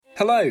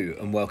Hello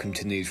and welcome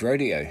to News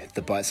Rodeo,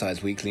 the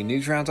bite-sized weekly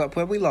news roundup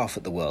where we laugh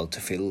at the world to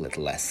feel a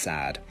little less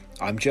sad.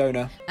 I'm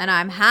Jonah. And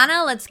I'm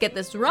Hannah. Let's get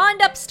this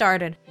roundup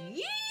started.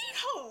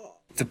 Yeehaw!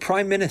 The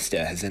Prime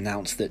Minister has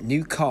announced that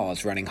new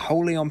cars running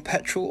wholly on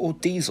petrol or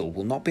diesel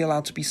will not be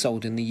allowed to be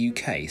sold in the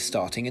UK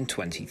starting in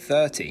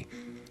 2030.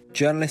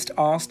 Journalists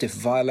asked if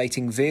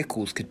violating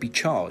vehicles could be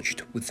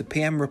charged, with the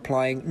PM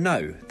replying,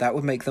 no, that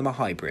would make them a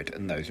hybrid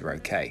and those are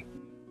okay.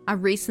 A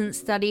recent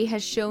study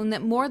has shown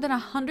that more than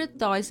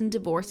 100,000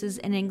 divorces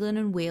in England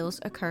and Wales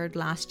occurred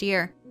last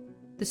year.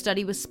 The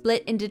study was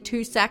split into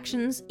two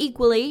sections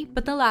equally,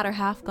 but the latter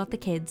half got the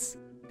kids.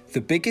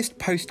 The biggest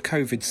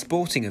post-COVID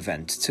sporting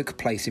event took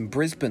place in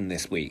Brisbane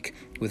this week,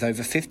 with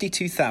over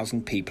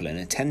 52,000 people in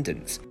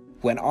attendance.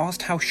 When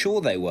asked how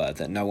sure they were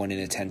that no one in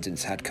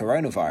attendance had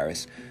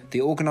coronavirus,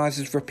 the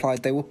organisers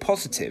replied they were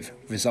positive,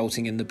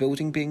 resulting in the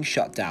building being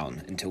shut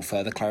down until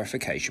further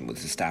clarification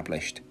was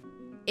established.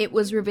 It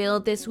was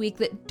revealed this week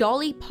that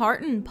Dolly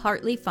Parton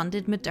partly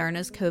funded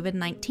Moderna's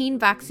COVID-19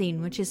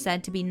 vaccine, which is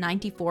said to be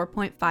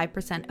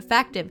 94.5%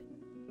 effective.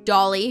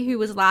 Dolly, who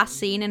was last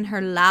seen in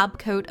her lab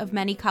coat of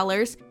many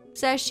colours,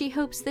 says she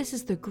hopes this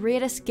is the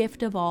greatest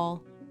gift of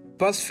all.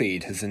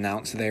 BuzzFeed has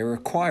announced they are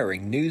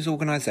acquiring news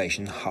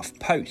organisation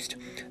HuffPost.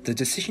 The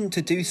decision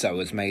to do so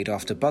was made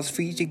after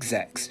BuzzFeed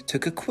execs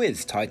took a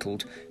quiz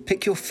titled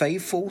 "Pick your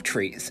fave fall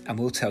treats and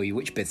we'll tell you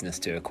which business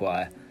to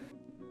acquire."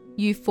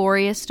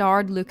 Euphoria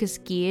star Lucas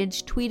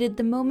Gage tweeted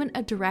the moment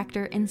a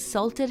director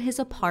insulted his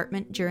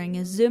apartment during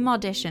a Zoom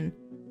audition.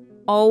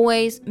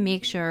 Always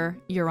make sure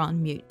you're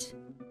on mute.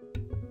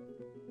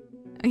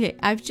 Okay,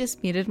 I've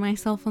just muted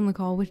myself on the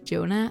call with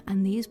Jonah,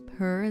 and these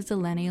poor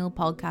zillennial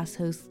podcast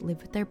hosts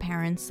live with their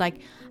parents. Like,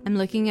 I'm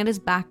looking at his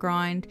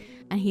background,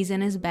 and he's in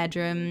his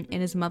bedroom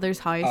in his mother's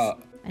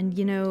house, and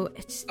you know,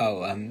 it's...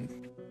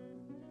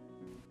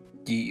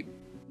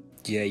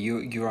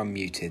 You're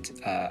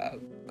unmuted.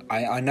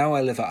 I know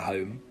I live at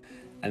home,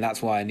 and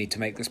that's why I need to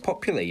make this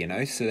popular, you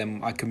know, so then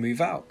I can move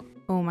out.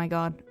 Oh my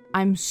god,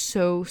 I'm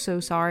so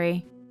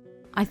sorry.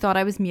 I thought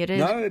I was muted.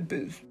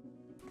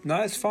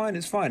 No, it's fine.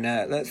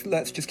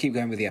 Let's just keep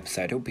going with the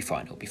episode. It'll be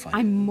fine.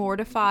 I'm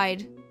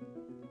mortified.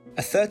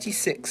 A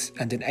 36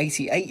 and an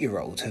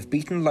 88-year-old have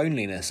beaten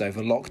loneliness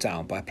over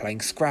lockdown by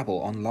playing Scrabble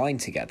online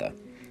together.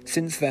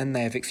 Since then,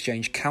 they have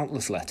exchanged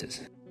countless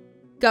letters.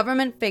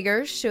 Government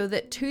figures show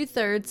that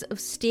 2/3 of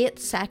state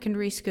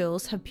secondary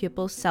schools have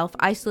pupils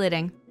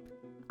self-isolating.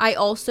 I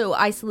also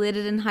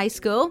isolated in high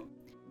school.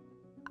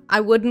 I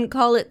wouldn't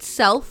call it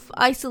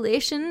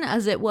self-isolation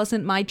as it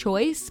wasn't my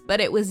choice, but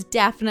it was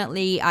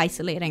definitely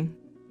isolating.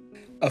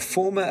 A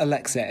former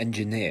Alexa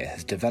engineer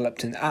has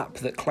developed an app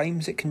that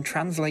claims it can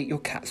translate your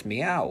cat's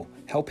meow,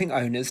 helping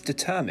owners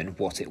determine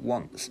what it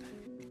wants.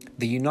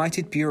 The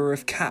United Bureau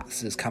of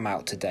Cats has come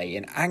out today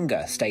in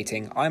anger,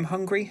 stating, "I'm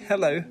hungry,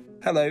 hello,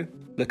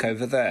 look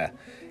over there,"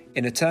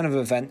 in a turn of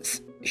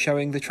events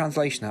showing the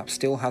translation app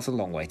still has a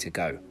long way to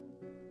go.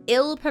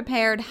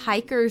 Ill-prepared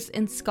hikers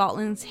in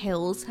Scotland's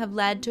hills have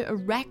led to a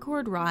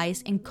record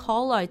rise in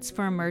call-outs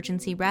for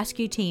emergency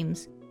rescue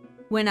teams.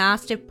 When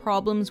asked if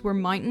problems were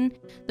mounting,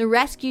 the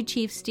rescue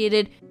chief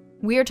stated,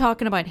 "We're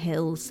talking about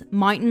hills.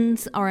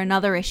 Mountains are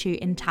another issue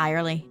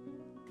entirely."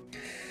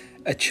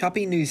 A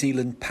chubby New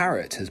Zealand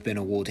parrot has been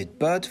awarded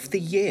Bird of the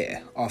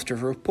Year after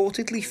a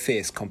reportedly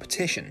fierce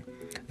competition.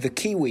 The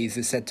Kiwis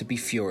are said to be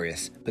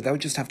furious, but they'll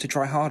just have to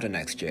try harder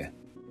next year.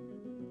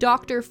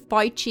 Dr.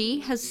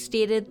 Fauci has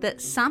stated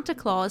that Santa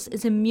Claus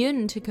is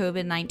immune to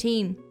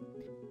COVID-19.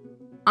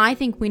 I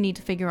think we need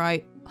to figure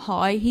out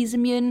how he's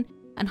immune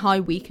and how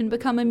we can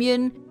become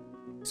immune.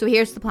 So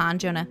here's the plan,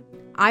 Jonah.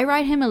 I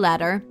write him a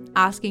letter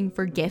asking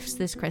for gifts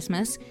this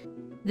Christmas.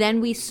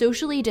 Then we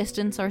socially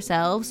distance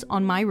ourselves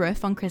on my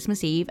roof on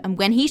Christmas Eve, and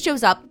when he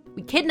shows up,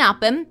 we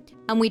kidnap him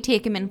and we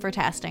take him in for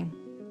testing.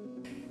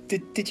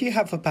 Did you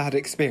have a bad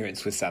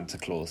experience with Santa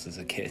Claus as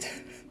a kid?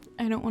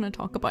 I don't want to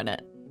talk about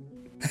it.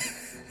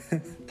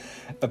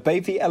 A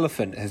baby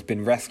elephant has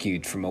been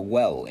rescued from a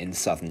well in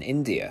southern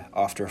India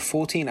after a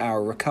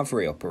 14-hour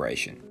recovery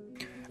operation.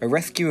 A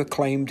rescuer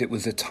claimed it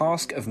was a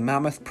task of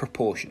mammoth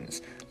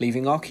proportions,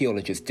 leaving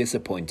archaeologists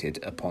disappointed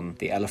upon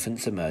the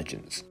elephant's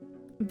emergence.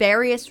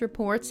 Various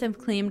reports have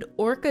claimed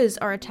orcas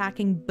are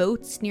attacking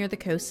boats near the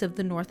coasts of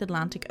the North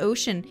Atlantic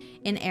Ocean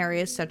in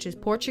areas such as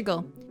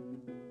Portugal.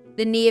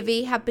 The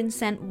Navy have been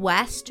sent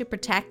west to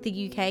protect the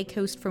UK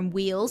coast from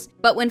Wales,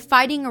 but when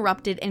fighting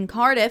erupted in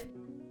Cardiff,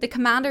 the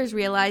commanders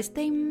realised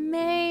they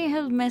may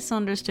have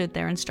misunderstood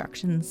their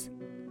instructions.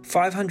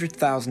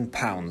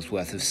 £500,000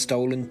 worth of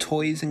stolen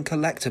toys and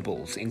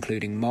collectibles,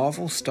 including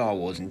Marvel, Star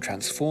Wars and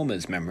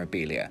Transformers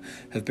memorabilia,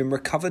 have been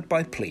recovered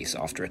by police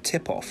after a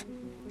tip-off.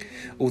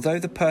 Although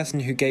the person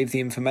who gave the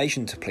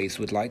information to police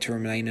would like to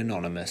remain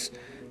anonymous,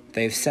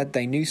 they have said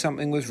they knew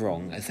something was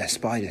wrong as their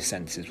spider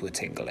senses were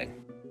tingling.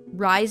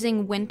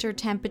 Rising winter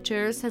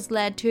temperatures has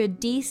led to a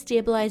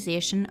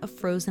destabilisation of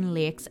frozen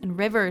lakes and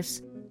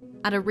rivers.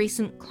 At a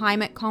recent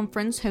climate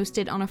conference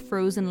hosted on a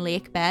frozen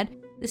lake bed,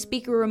 the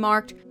speaker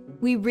remarked,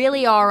 "We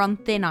really are on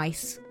thin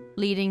ice,"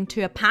 leading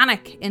to a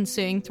panic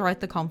ensuing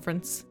throughout the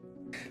conference.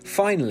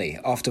 Finally,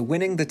 after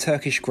winning the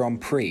Turkish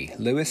Grand Prix,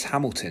 Lewis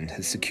Hamilton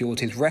has secured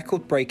his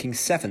record-breaking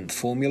 7th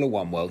Formula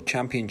One World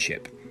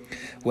Championship.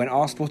 When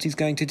asked what he's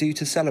going to do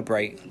to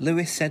celebrate,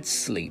 Lewis said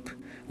sleep,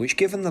 which,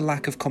 given the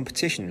lack of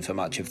competition for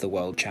much of the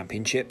World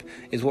Championship,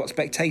 is what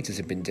spectators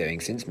have been doing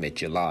since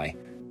mid-July.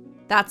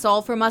 That's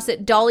all from us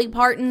at Dolly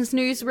Parton's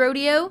News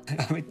Rodeo.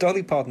 I mean,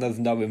 Dolly Parton has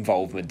no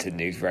involvement in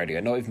News Radio,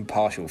 not even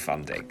partial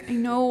funding. I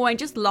know, I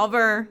just love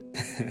her.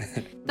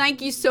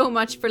 Thank you so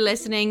much for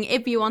listening.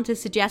 If you want to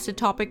suggest a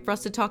topic for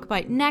us to talk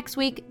about next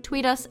week,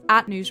 tweet us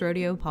at News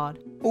Radio Pod.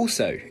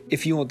 Also,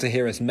 if you want to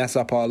hear us mess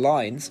up our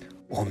lines,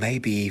 or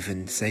maybe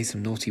even say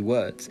some naughty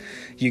words,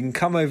 you can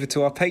come over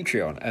to our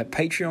Patreon at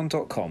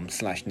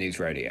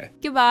patreon.com/newsradio.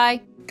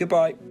 Goodbye.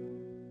 Goodbye.